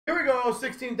we go.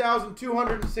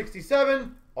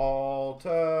 16,267.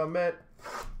 Ultimate.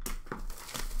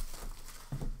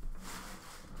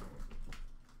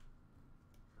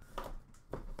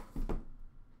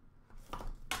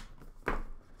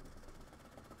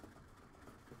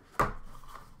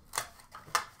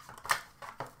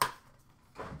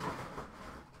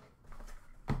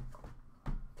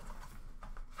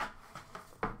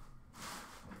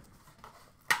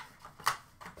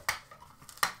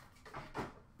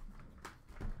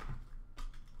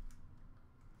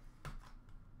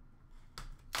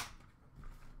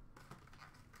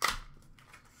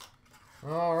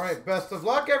 All right, best of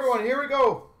luck, everyone. Here we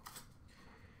go.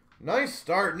 Nice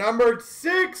start. Numbered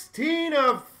 16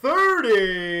 of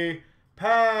 30.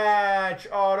 Patch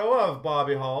auto of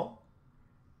Bobby Hall.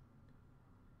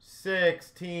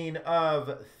 16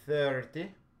 of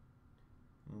 30.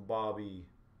 Bobby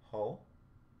Hall.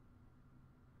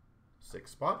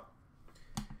 6 spot.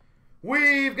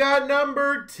 We've got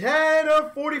number 10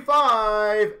 of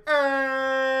 45.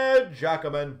 Ed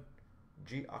Giacomin.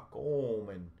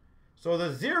 So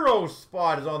the 0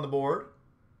 spot is on the board.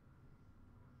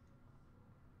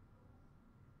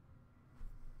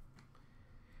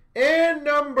 And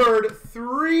numbered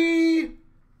 3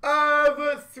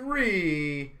 of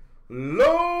 3.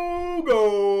 Logos.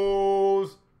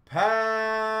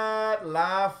 Pat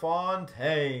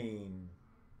LaFontaine.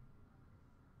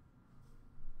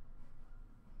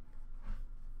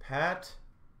 Pat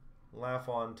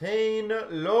LaFontaine.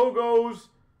 Logos.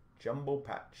 Jumbo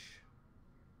patch.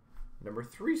 Number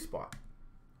 3 spot.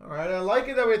 All right, I like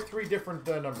it that we had 3 different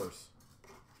numbers.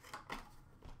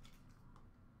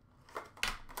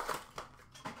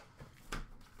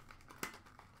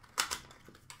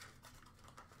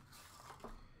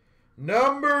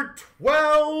 Number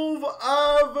 12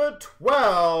 of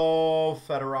 12.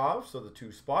 Fedorov, so the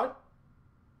 2 spot.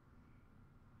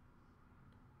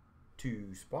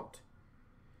 2 spot.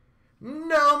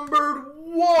 Numbered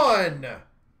 1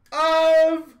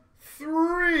 of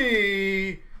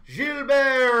 3.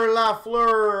 Gilbert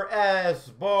Lafleur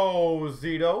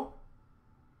Esposito.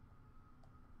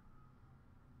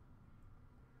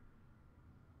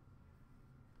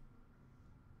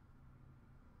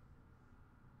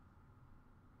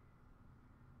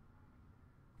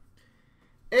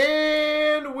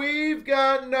 And we've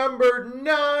got numbered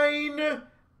 9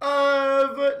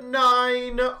 of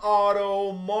 9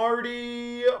 auto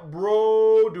Marty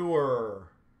Brodeur.